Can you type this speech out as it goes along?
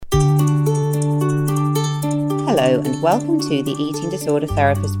Hello and welcome to the Eating Disorder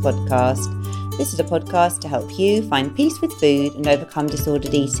Therapist podcast. This is a podcast to help you find peace with food and overcome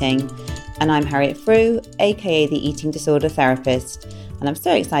disordered eating. And I'm Harriet Frew, aka the Eating Disorder Therapist. And I'm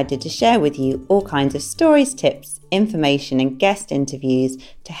so excited to share with you all kinds of stories, tips, information and guest interviews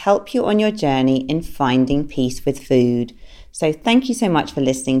to help you on your journey in finding peace with food. So thank you so much for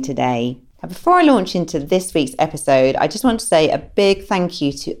listening today. Now, before I launch into this week's episode, I just want to say a big thank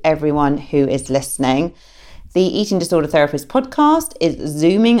you to everyone who is listening. The Eating Disorder Therapist podcast is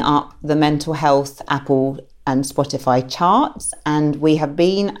zooming up the mental health Apple and Spotify charts, and we have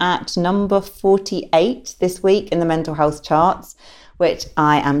been at number 48 this week in the mental health charts, which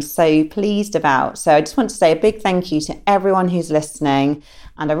I am so pleased about. So I just want to say a big thank you to everyone who's listening,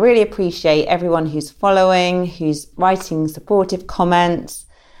 and I really appreciate everyone who's following, who's writing supportive comments,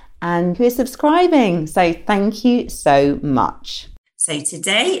 and who is subscribing. So thank you so much. So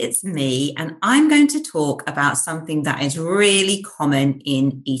today it's me, and I'm going to talk about something that is really common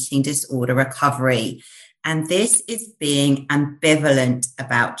in eating disorder recovery. And this is being ambivalent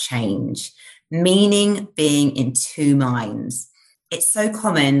about change, meaning being in two minds. It's so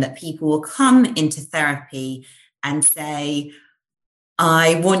common that people will come into therapy and say,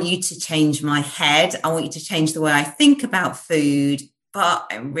 I want you to change my head. I want you to change the way I think about food, but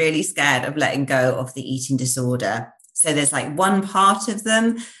I'm really scared of letting go of the eating disorder. So there's like one part of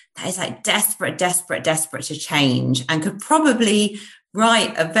them that is like desperate to change and could probably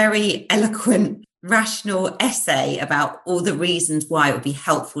write a very eloquent, rational essay about all the reasons why it would be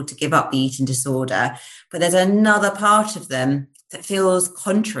helpful to give up the eating disorder. But there's another part of them that feels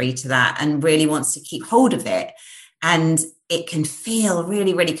contrary to that and really wants to keep hold of it. And it can feel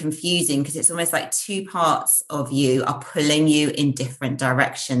really, really confusing because it's almost like two parts of you are pulling you in different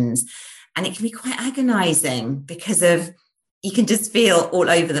directions. And it can be quite agonizing because you can just feel all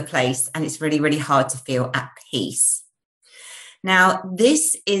over the place, and it's really, really hard to feel at peace. Now,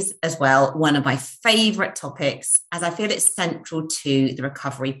 this is as well one of my favorite topics, as I feel it's central to the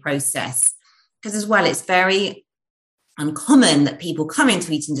recovery process, because as well, it's very uncommon that people come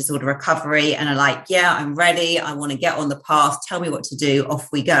into eating disorder recovery and are like, yeah, I'm ready. I want to get on the path. Tell me what to do. Off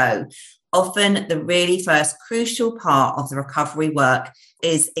we go. Often the really first crucial part of the recovery work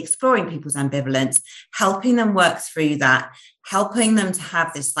is exploring people's ambivalence, helping them work through that, helping them to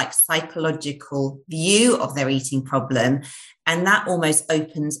have this like psychological view of their eating problem. And that almost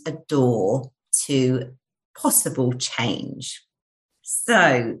opens a door to possible change.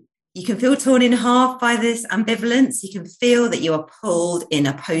 So you can feel torn in half by this ambivalence. You can feel that you are pulled in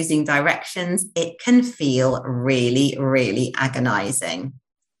opposing directions. It can feel really, really agonizing.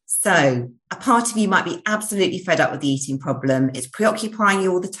 So a part of you might be absolutely fed up with the eating problem. It's preoccupying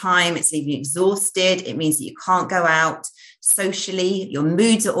you all the time. It's leaving you exhausted. It means that you can't go out socially. Your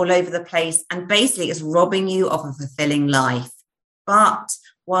moods are all over the place. And basically it's robbing you of a fulfilling life. But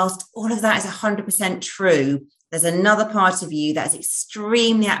whilst all of that is 100% true, there's another part of you that is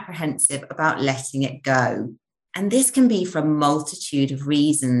extremely apprehensive about letting it go. And this can be for a multitude of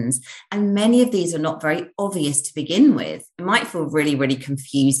reasons. And many of these are not very obvious to begin with. It might feel really, really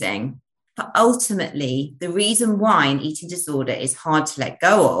confusing. But ultimately, the reason why an eating disorder is hard to let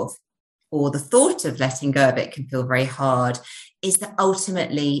go of, or the thought of letting go of it can feel very hard, is that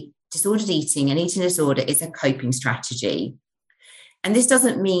ultimately disordered eating and eating disorder is a coping strategy. And this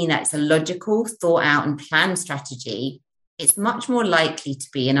doesn't mean that it's a logical, thought out and planned strategy. It's much more likely to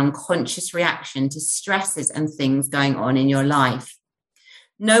be an unconscious reaction to stresses and things going on in your life.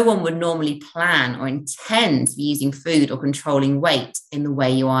 No one would normally plan or intend to be using food or controlling weight in the way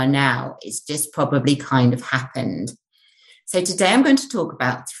you are now. It's just probably kind of happened. So today I'm going to talk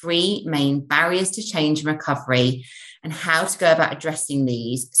about 3 main barriers to change and recovery and how to go about addressing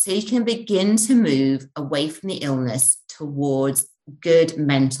these so you can begin to move away from the illness towards good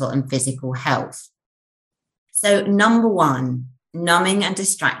mental and physical health. So number 1, numbing and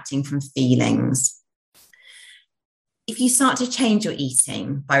distracting from feelings. If you start to change your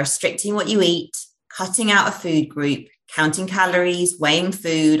eating by restricting what you eat, cutting out a food group, counting calories, weighing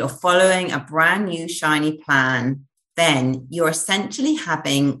food, or following a brand new shiny plan, then you're essentially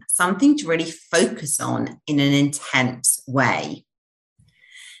having something to really focus on in an intense way.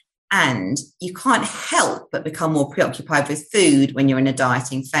 And you can't help but become more preoccupied with food when you're in a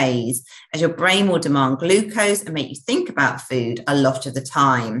dieting phase, as your brain will demand glucose and make you think about food a lot of the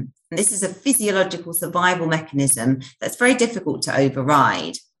time. And this is a physiological survival mechanism that's very difficult to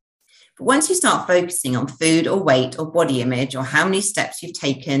override. But once you start focusing on food or weight or body image or how many steps you've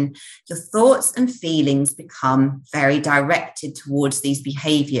taken, your thoughts and feelings become very directed towards these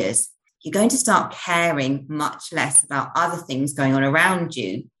behaviors. You're going to start caring much less about other things going on around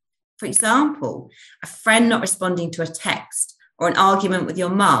you. For example, a friend not responding to a text or an argument with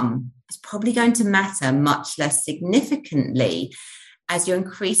your mum is probably going to matter much less significantly as you're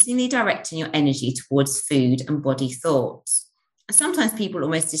increasingly directing your energy towards food and body thoughts. And sometimes people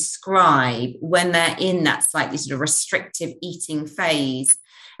almost describe when they're in that slightly sort of restrictive eating phase,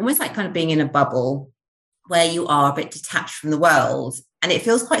 almost like kind of being in a bubble where you are a bit detached from the world. And it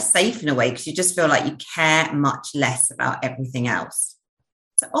feels quite safe in a way because you just feel like you care much less about everything else.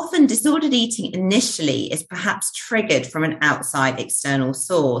 So often disordered eating initially is perhaps triggered from an outside external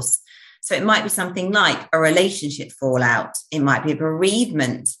source. So it might be something like a relationship fallout. It might be a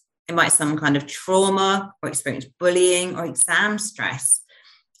bereavement. It might be some kind of trauma or experience bullying or exam stress.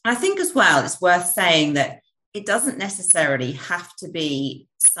 And I think as well, it's worth saying that it doesn't necessarily have to be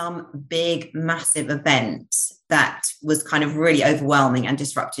some big, massive event that was kind of really overwhelming and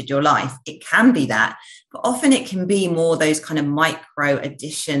disrupted your life. It can be that, but often it can be more those kind of micro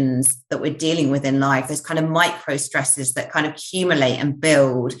additions that we're dealing with in life, those kind of micro stresses that kind of accumulate and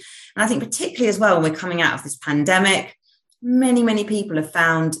build. And I think particularly as well, when we're coming out of this pandemic, many people have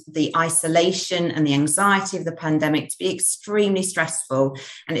found the isolation and the anxiety of the pandemic to be extremely stressful,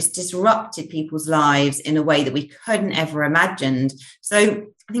 and it's disrupted people's lives in a way that we couldn't ever imagined. So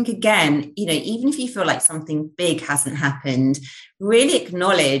I think, again, even if you feel like something big hasn't happened, really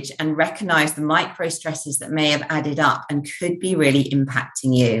acknowledge and recognize the micro stresses that may have added up and could be really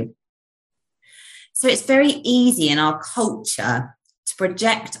impacting you. So it's very easy in our culture to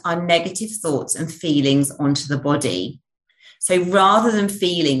project our negative thoughts and feelings onto the body. So rather than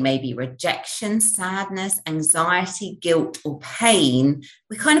feeling maybe rejection, sadness, anxiety, guilt, or pain,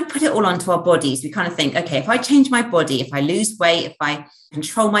 we kind of put it all onto our bodies. We kind of think, okay, if I change my body, if I lose weight, if I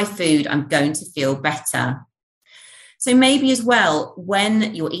control my food, I'm going to feel better. So maybe as well,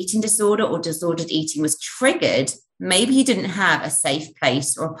 when your eating disorder or disordered eating was triggered, maybe you didn't have a safe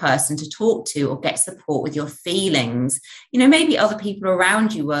place or a person to talk to or get support with your feelings. Maybe other people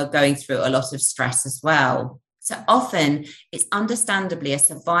around you were going through a lot of stress as well. So often it's understandably a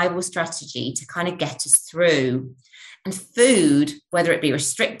survival strategy to kind of get us through. And food, whether it be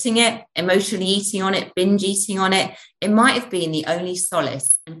restricting it, emotionally eating on it, binge eating on it, it might have been the only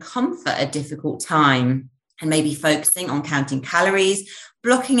solace and comfort at a difficult time. And maybe focusing on counting calories,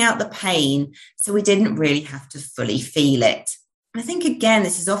 blocking out the pain, so we didn't really have to fully feel it. And I think, again,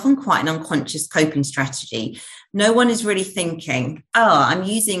 this is often quite an unconscious coping strategy. No one is really thinking, I'm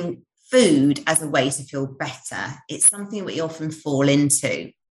using food as a way to feel better. It's something we often fall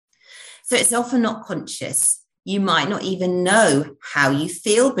into. So it's often not conscious. You might not even know how you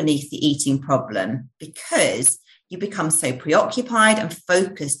feel beneath the eating problem because you become so preoccupied and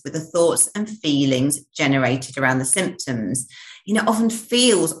focused with the thoughts and feelings generated around the symptoms. It often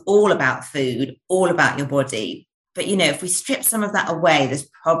feels all about food, all about your body. But, if we strip some of that away, there's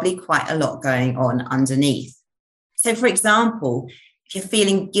probably quite a lot going on underneath. So, for example, if you're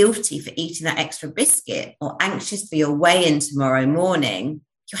feeling guilty for eating that extra biscuit or anxious for your weigh-in tomorrow morning,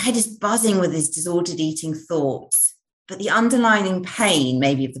 your head is buzzing with these disordered eating thoughts. But the underlying pain,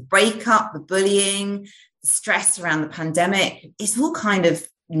 maybe of the breakup, the bullying, the stress around the pandemic, it's all kind of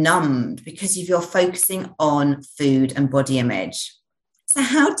numbed because you're focusing on food and body image. So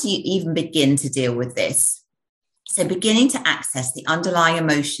how do you even begin to deal with this? So beginning to access the underlying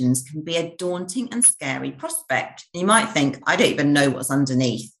emotions can be a daunting and scary prospect. You might think, I don't even know what's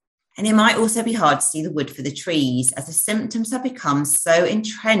underneath. And it might also be hard to see the wood for the trees as the symptoms have become so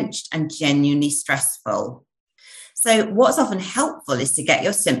entrenched and genuinely stressful. So what's often helpful is to get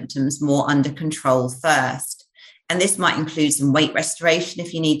your symptoms more under control first. And this might include some weight restoration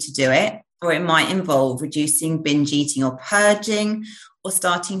if you need to do it, or it might involve reducing binge eating or purging, or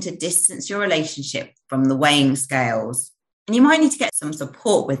starting to distance your relationship from the weighing scales. And you might need to get some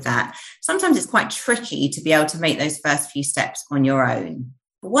support with that. Sometimes it's quite tricky to be able to make those first few steps on your own.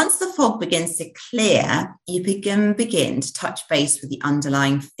 But once the fog begins to clear, you begin to touch base with the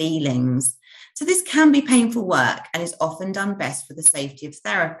underlying feelings. So this can be painful work and is often done best for the safety of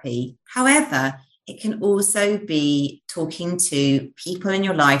therapy. However, it can also be talking to people in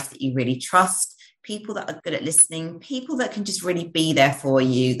your life that you really trust, people that are good at listening, people that can just really be there for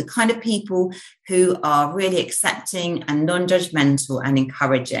you, the kind of people who are really accepting and non-judgmental and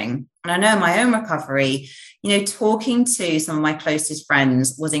encouraging. And I know in my own recovery, talking to some of my closest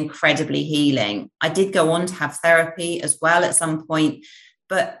friends was incredibly healing. I did go on to have therapy as well at some point,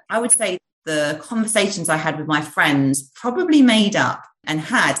 but I would say the conversations I had with my friends probably made up and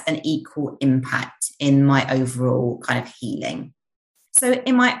had an equal impact in my overall kind of healing. So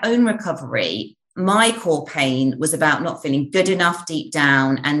in my own recovery, my core pain was about not feeling good enough deep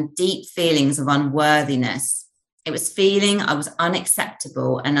down and deep feelings of unworthiness. It was feeling I was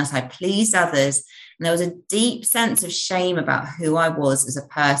unacceptable and as I pleased others. And there was a deep sense of shame about who I was as a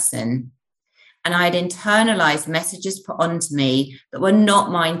person. And I had internalized messages put onto me that were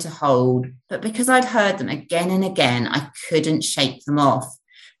not mine to hold. But because I'd heard them again and again, I couldn't shake them off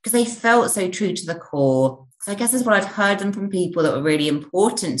because they felt so true to the core. So I guess that's what I'd heard them from people that were really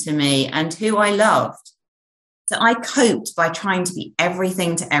important to me and who I loved. So I coped by trying to be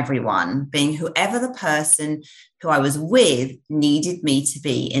everything to everyone, being whoever the person who I was with needed me to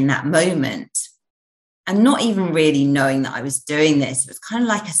be in that moment. And not even really knowing that I was doing this. It was kind of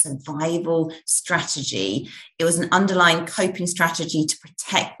like a survival strategy. It was an underlying coping strategy to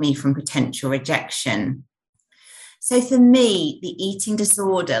protect me from potential rejection. So for me, the eating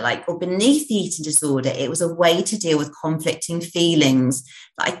disorder, or beneath the eating disorder, it was a way to deal with conflicting feelings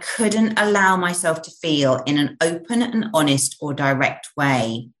that I couldn't allow myself to feel in an open and honest or direct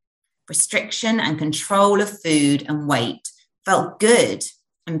way. Restriction and control of food and weight felt good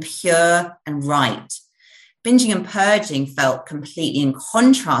and pure and right. Binging and purging felt completely in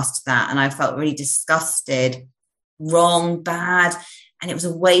contrast to that. And I felt really disgusted, wrong, bad. And it was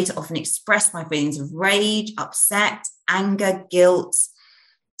a way to often express my feelings of rage, upset, anger, guilt.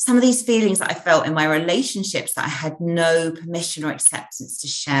 Some of these feelings that I felt in my relationships that I had no permission or acceptance to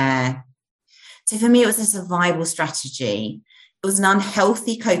share. So for me, it was a survival strategy. It was an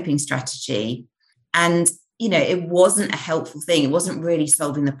unhealthy coping strategy. And it wasn't a helpful thing. It wasn't really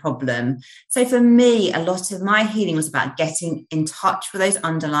solving the problem. So for me, a lot of my healing was about getting in touch with those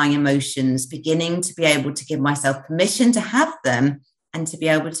underlying emotions, beginning to be able to give myself permission to have them and to be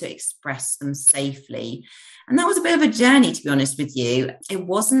able to express them safely. And that was a bit of a journey, to be honest with you. It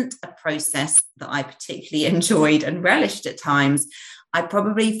wasn't a process that I particularly enjoyed and relished at times. I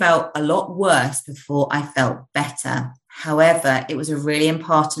probably felt a lot worse before I felt better. However, it was a really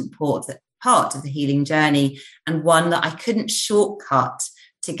important part of the healing journey and one that I couldn't shortcut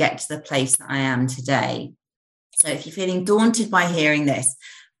to get to the place that I am today. So if you're feeling daunted by hearing this,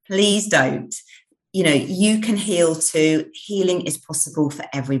 please don't. You can heal too. Healing is possible for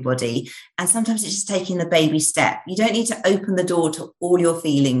everybody. And sometimes it's just taking the baby step. You don't need to open the door to all your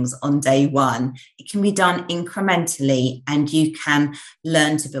feelings on day one. It can be done incrementally and you can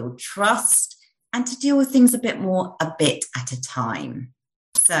learn to build trust and to deal with things a bit at a time.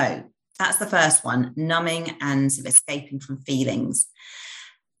 So that's the first one, numbing and escaping from feelings.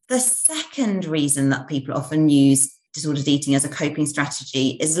 The second reason that people often use disordered eating as a coping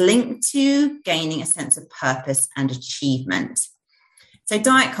strategy is linked to gaining a sense of purpose and achievement. So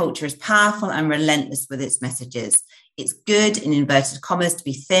diet culture is powerful and relentless with its messages. It's good, in inverted commas, to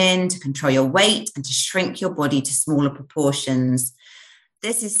be thin, to control your weight, and to shrink your body to smaller proportions.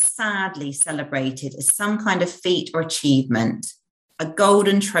 This is sadly celebrated as some kind of feat or achievement, a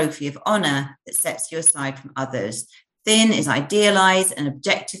golden trophy of honor that sets you aside from others. Thin is idealized and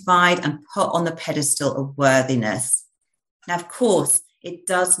objectified and put on the pedestal of worthiness. Now, of course, it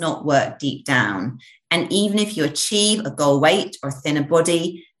does not work deep down. And even if you achieve a goal weight or a thinner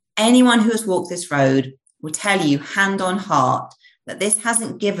body, anyone who has walked this road will tell you hand on heart that this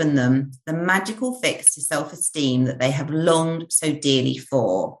hasn't given them the magical fix to self-esteem that they have longed so dearly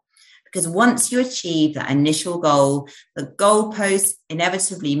for. Because once you achieve that initial goal, the goalposts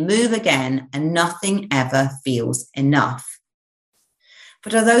inevitably move again and nothing ever feels enough.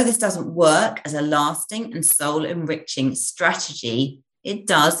 But although this doesn't work as a lasting and soul-enriching strategy, it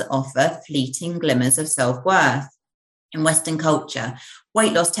does offer fleeting glimmers of self-worth. In Western culture,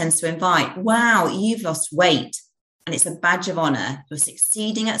 weight loss tends to invite, wow, you've lost weight. And it's a badge of honor. You're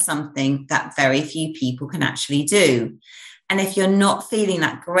succeeding at something that very few people can actually do. And if you're not feeling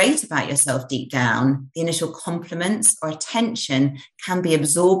that great about yourself deep down, the initial compliments or attention can be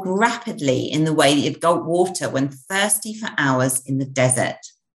absorbed rapidly in the way that you'd gulp water when thirsty for hours in the desert.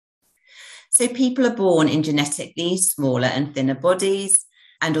 So people are born in genetically smaller and thinner bodies.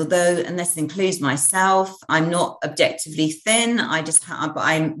 And although, and this includes myself, I'm not objectively thin, but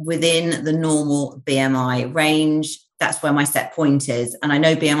I'm within the normal BMI range. That's where my set point is. And I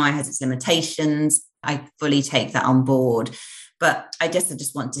know BMI has its limitations. I fully take that on board. But I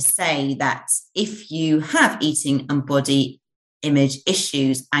just want to say that if you have eating and body image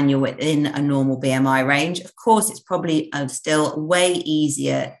issues and you're within a normal BMI range, of course, it's probably still way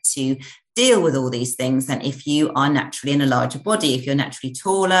easier to deal with all these things than if you are naturally in a larger body, if you're naturally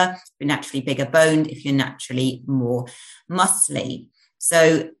taller, if you're naturally bigger boned, if you're naturally more muscly.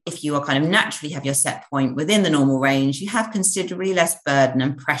 So if you are kind of naturally have your set point within the normal range, you have considerably less burden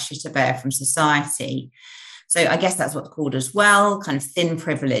and pressure to bear from society. So I guess that's what's called as well, kind of thin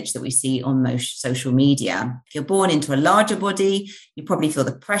privilege that we see on most social media. If you're born into a larger body, you probably feel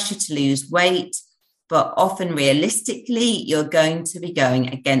the pressure to lose weight. but often realistically, you're going to be going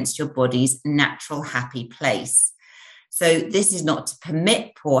against your body's natural happy place. So this is not to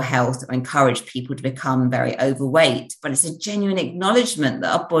permit poor health or encourage people to become very overweight, but it's a genuine acknowledgement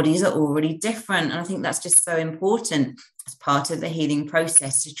that our bodies are already different. And I think that's just so important as part of the healing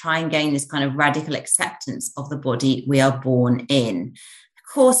process, to try and gain this kind of radical acceptance of the body we are born in.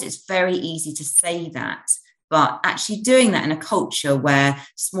 Of course, it's very easy to say that, but actually doing that in a culture where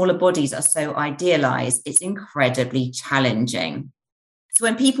smaller bodies are so idealized, it's incredibly challenging. So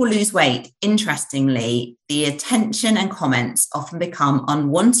when people lose weight, interestingly, the attention and comments often become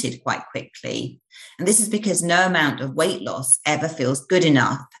unwanted quite quickly. And this is because no amount of weight loss ever feels good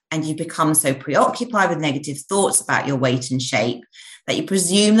enough. And you become so preoccupied with negative thoughts about your weight and shape that you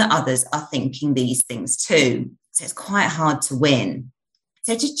presume that others are thinking these things too. So it's quite hard to win.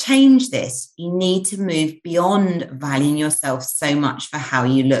 So to change this, you need to move beyond valuing yourself so much for how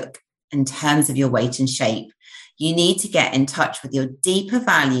you look in terms of your weight and shape. You need to get in touch with your deeper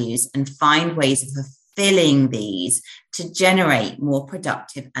values and find ways of fulfilling these to generate more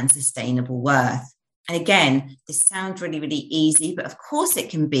productive and sustainable worth. And again, this sounds really, really easy, but of course it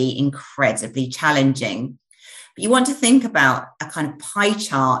can be incredibly challenging. But you want to think about a kind of pie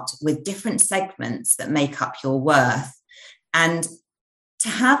chart with different segments that make up your worth. And to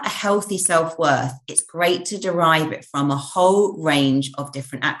have a healthy self-worth, it's great to derive it from a whole range of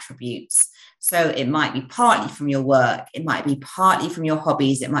different attributes. So it might be partly from your work, it might be partly from your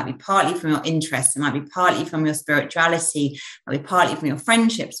hobbies, it might be partly from your interests, it might be partly from your spirituality, it might be partly from your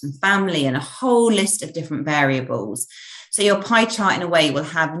friendships and family, and a whole list of different variables. So your pie chart, in a way, will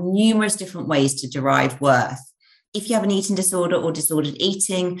have numerous different ways to derive worth. If you have an eating disorder or disordered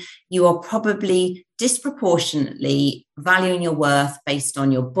eating, you are probably disproportionately valuing your worth based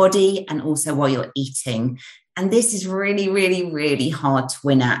on your body and also what you're eating. And this is really, really, really hard to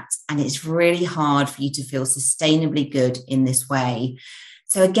win at. And it's really hard for you to feel sustainably good in this way.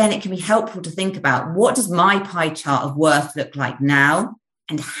 So again, it can be helpful to think about, what does my pie chart of worth look like now?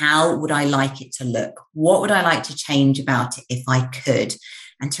 And how would I like it to look? What would I like to change about it if I could?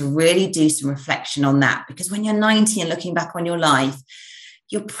 And to really do some reflection on that. Because when you're 90 and looking back on your life,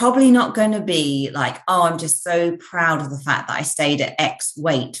 you're probably not going to be like, oh, I'm just so proud of the fact that I stayed at X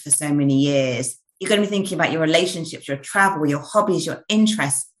weight for so many years. You're going to be thinking about your relationships, your travel, your hobbies, your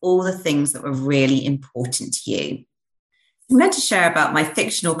interests, all the things that were really important to you. I'm going to share about my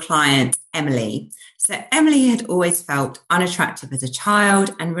fictional client, Emily. So Emily had always felt unattractive as a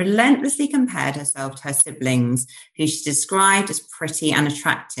child and relentlessly compared herself to her siblings, who she described as pretty and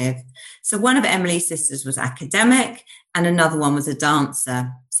attractive. So one of Emily's sisters was academic and another one was a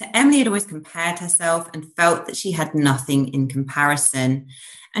dancer. So Emily had always compared herself and felt that she had nothing in comparison.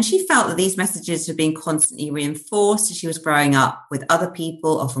 And she felt that these messages had been constantly reinforced as she was growing up, with other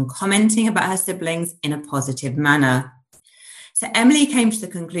people often commenting about her siblings in a positive manner. So Emily came to the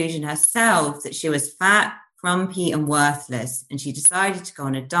conclusion herself that she was fat, grumpy, and worthless, and she decided to go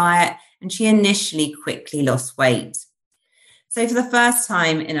on a diet, and she initially quickly lost weight. So for the first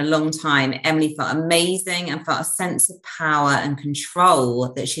time in a long time, Emily felt amazing and felt a sense of power and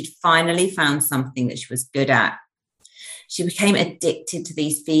control, that she'd finally found something that she was good at. She became addicted to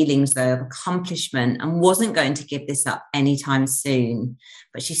these feelings, though, of accomplishment, and wasn't going to give this up anytime soon.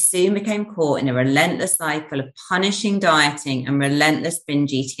 But she soon became caught in a relentless cycle of punishing dieting and relentless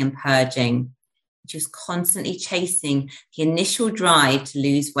binge eating and purging. She was constantly chasing the initial drive to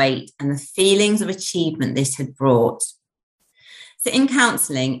lose weight and the feelings of achievement this had brought. So in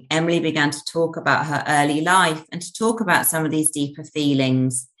counselling, Emily began to talk about her early life and to talk about some of these deeper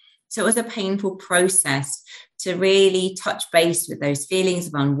feelings. So it was a painful process to really touch base with those feelings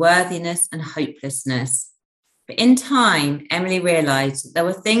of unworthiness and hopelessness. But in time, Emily realised that there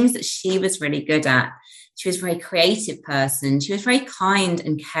were things that she was really good at. She was a very creative person. She was very kind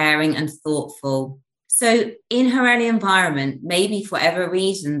and caring and thoughtful. So in her early environment, maybe for whatever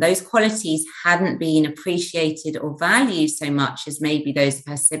reason, those qualities hadn't been appreciated or valued so much as maybe those of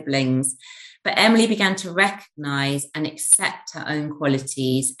her siblings. But Emily began to recognise and accept her own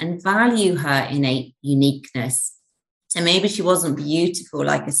qualities and value her innate uniqueness. So maybe she wasn't beautiful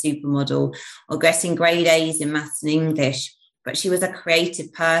like a supermodel or getting grade A's in maths and English, but she was a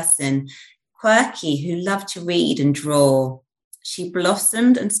creative person, quirky, who loved to read and draw. She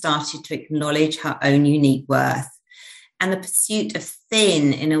blossomed and started to acknowledge her own unique worth. And the pursuit of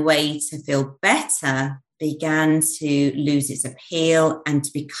thin in a way to feel better began to lose its appeal and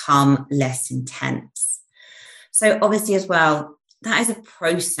to become less intense. So obviously as well, that is a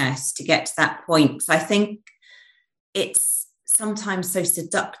process to get to that point. So I think it's sometimes so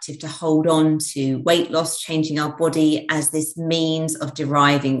seductive to hold on to weight loss, changing our body as this means of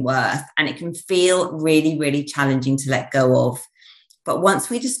deriving worth. And it can feel really, really challenging to let go of. But once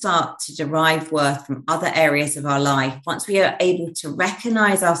we just start to derive worth from other areas of our life, once we are able to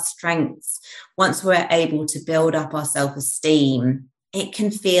recognize our strengths, once we're able to build up our self-esteem, it can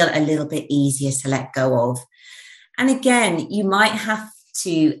feel a little bit easier to let go of. And again, you might have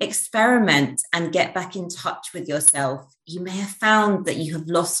to experiment and get back in touch with yourself. You may have found that you have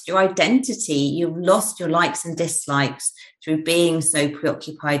lost your identity. You've lost your likes and dislikes through being so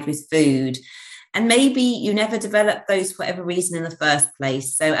preoccupied with food. And maybe you never developed those for whatever reason in the first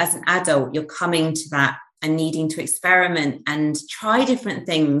place. So as an adult, you're coming to that and needing to experiment and try different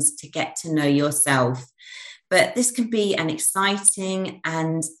things to get to know yourself. But this can be an exciting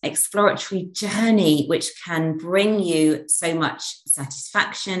and exploratory journey, which can bring you so much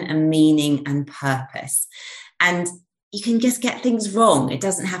satisfaction and meaning and purpose. And you can just get things wrong. It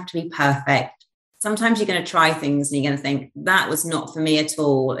doesn't have to be perfect. Sometimes you're going to try things and you're going to think, that was not for me at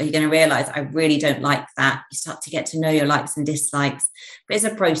all. Or you're going to realize, I really don't like that. You start to get to know your likes and dislikes. But it's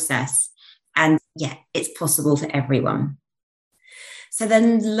a process. And yeah, it's possible for everyone. So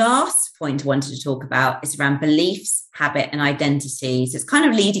then the last point I wanted to talk about is around beliefs, habit, and identity. So it's kind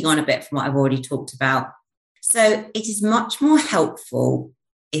of leading on a bit from what I've already talked about. So it is much more helpful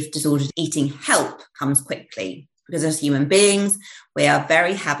if disordered eating help comes quickly, because as human beings, we are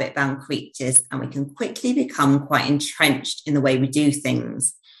very habit-bound creatures and we can quickly become quite entrenched in the way we do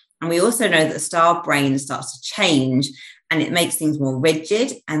things. And we also know that the star brain starts to change and it makes things more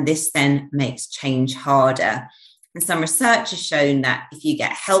rigid, and this then makes change harder. And some research has shown that if you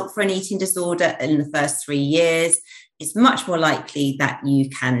get help for an eating disorder in the first 3 years, it's much more likely that you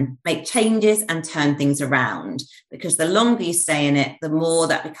can make changes and turn things around, because the longer you stay in it, the more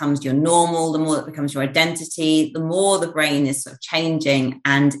that becomes your normal, the more that becomes your identity, the more the brain is sort of changing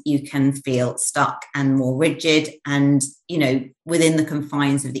and you can feel stuck and more rigid and, within the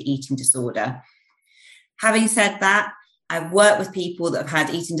confines of the eating disorder. Having said that, I've worked with people that have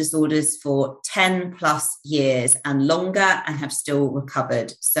had eating disorders for 10 plus years and longer and have still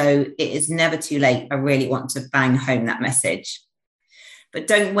recovered. So it is never too late. I really want to bang home that message. But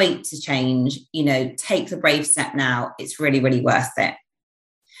don't wait to change. Take the brave step now. It's really, really worth it.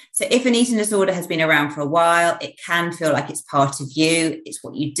 So if an eating disorder has been around for a while, it can feel like it's part of you. It's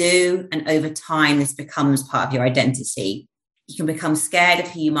what you do. And over time, this becomes part of your identity. You can become scared of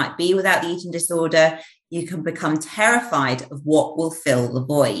who you might be without the eating disorder. You can become terrified of what will fill the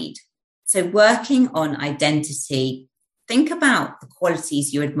void. So working on identity, think about the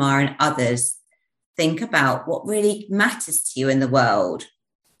qualities you admire in others. Think about what really matters to you in the world.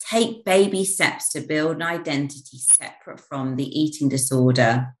 Take baby steps to build an identity separate from the eating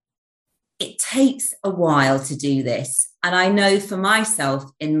disorder. It takes a while to do this. And I know for myself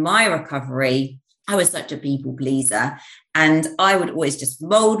in my recovery, I was such a people pleaser and I would always just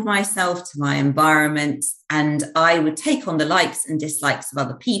mold myself to my environment, and I would take on the likes and dislikes of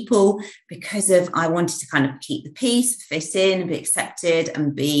other people because I wanted to kind of keep the peace, fit in, be accepted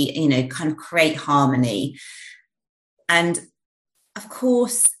and be, kind of create harmony. And of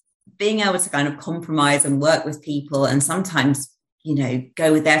course, being able to kind of compromise and work with people and sometimes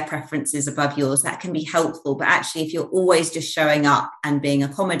go with their preferences above yours, that can be helpful. But actually, if you're always just showing up and being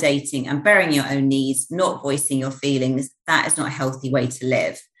accommodating and bearing your own needs, not voicing your feelings, that is not a healthy way to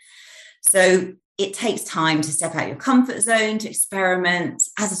live. So it takes time to step out your comfort zone, to experiment,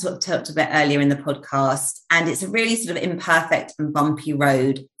 as I sort of talked about earlier in the podcast. And it's a really sort of imperfect and bumpy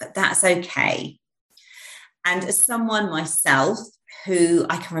road, but that's okay. And as someone myself, who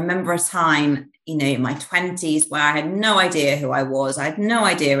I can remember a time, in my 20s where I had no idea who I was. I had no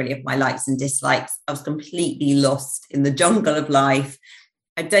idea really of my likes and dislikes. I was completely lost in the jungle of life.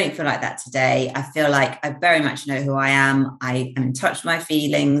 I don't feel like that today. I feel like I very much know who I am. I am in touch with my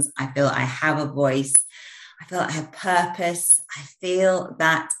feelings. I feel I have a voice. I feel I have purpose. I feel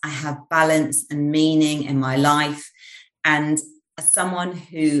that I have balance and meaning in my life. And as someone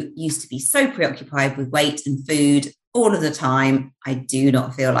who used to be so preoccupied with weight and food all of the time, I do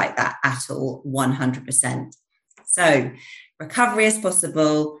not feel like that at all, 100%. So recovery is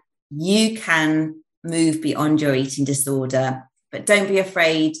possible. You can move beyond your eating disorder, but don't be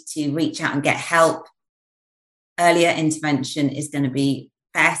afraid to reach out and get help. Earlier intervention is going to be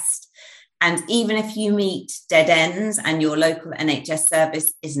best. And even if you meet dead ends and your local NHS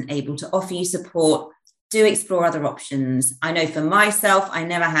service isn't able to offer you support, do explore other options. I know for myself, I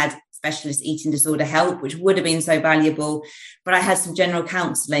never had specialist eating disorder help, which would have been so valuable, but I had some general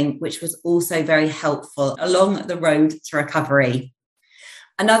counselling, which was also very helpful along the road to recovery.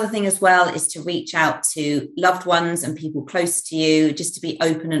 Another thing as well is to reach out to loved ones and people close to you, just to be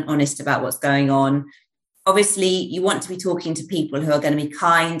open and honest about what's going on. Obviously, you want to be talking to people who are going to be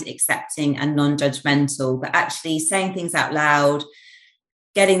kind, accepting, and non-judgmental, but actually saying things out loud,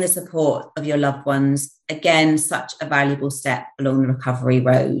 getting the support of your loved ones, again, such a valuable step along the recovery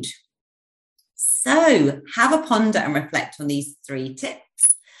road. So have a ponder and reflect on these 3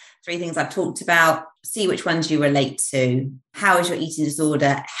 tips, 3 things I've talked about. See which ones you relate to. How is your eating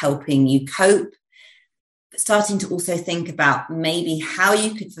disorder helping you cope? Starting to also think about maybe how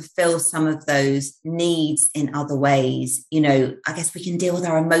you could fulfill some of those needs in other ways. I guess we can deal with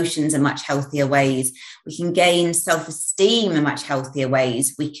our emotions in much healthier ways. We can gain self-esteem in much healthier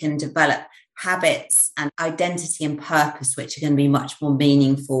ways. We can develop habits and identity and purpose, which are going to be much more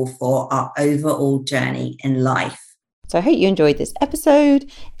meaningful for our overall journey in life. So I hope you enjoyed this episode.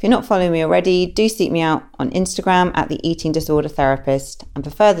 If you're not following me already, do seek me out on Instagram at The Eating Disorder Therapist. And for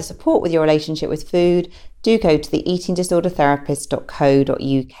further support with your relationship with food, do go to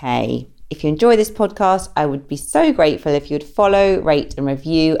theeatingdisordertherapist.co.uk. If you enjoy this podcast, I would be so grateful if you'd follow, rate and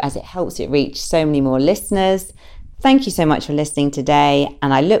review, as it helps it reach so many more listeners. Thank you so much for listening today,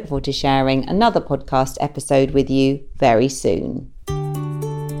 and I look forward to sharing another podcast episode with you very soon.